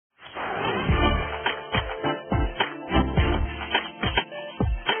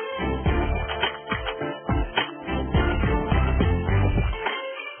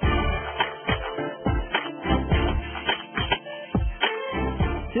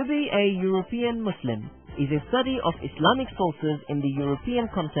To be a European Muslim is a study of Islamic sources in the European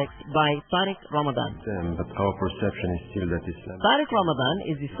context by Tariq Ramadan. But our perception is still that Islam. Tariq Ramadan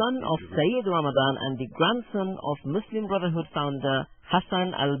is the son of Sayyid Ramadan and the grandson of Muslim Brotherhood founder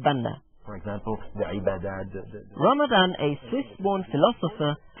Hassan al-Banna. For example, the ibadah. Ramadan, a Swiss-born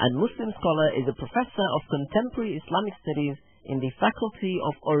philosopher and Muslim scholar, is a professor of contemporary Islamic studies in the Faculty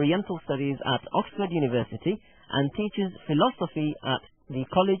of Oriental Studies at Oxford University and teaches philosophy at the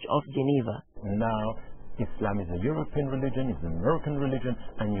College of Geneva. Now, Islam is a European religion, is an American religion,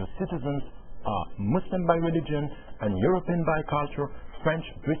 and your citizens are Muslim by religion and European by culture, French,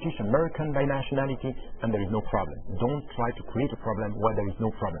 British, American by nationality, and there is no problem. Don't try to create a problem where there is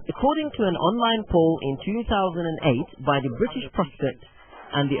no problem. According to an online poll in 2008 by the British Prospect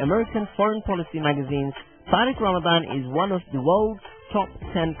and the American Foreign Policy magazines, Tariq Ramadan is one of the world's top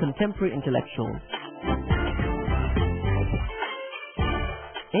 10 contemporary intellectuals.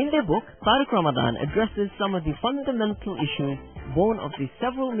 In their book, Tariq Ramadan addresses some of the fundamental issues born of the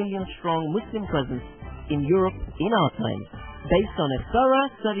several million strong Muslim presence in Europe in our time. Based on a thorough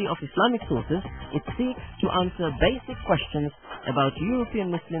study of Islamic sources, it seeks to answer basic questions about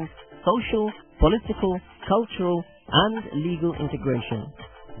European Muslims' social, political, cultural, and legal integration.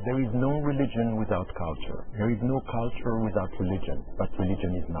 There is no religion without culture. There is no culture without religion, but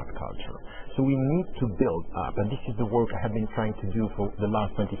religion is not culture. So we need to build up, and this is the work I have been trying to do for the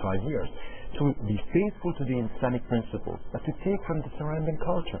last 25 years, to be faithful to the Islamic principles, but to take from the surrounding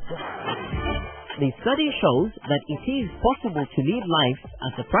culture. The study shows that it is possible to lead life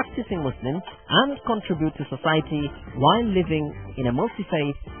as a practicing Muslim and contribute to society while living in a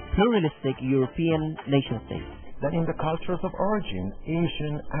multi-faith, pluralistic European nation-state. That in the cultures of origin,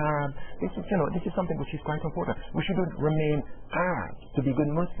 Asian, Arab, this is something which is quite important. We shouldn't remain Arabs to be good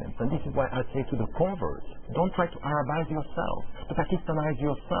Muslims. And this is why I say to the converts, don't try to Arabize yourself, to Pakistanize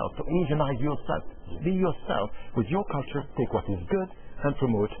yourself, to Asianize yourself. Be yourself with your culture, take what is good and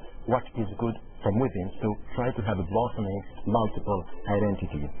promote what is good from within. So try to have a blossoming, multiple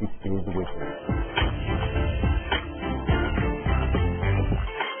identities. This is the way.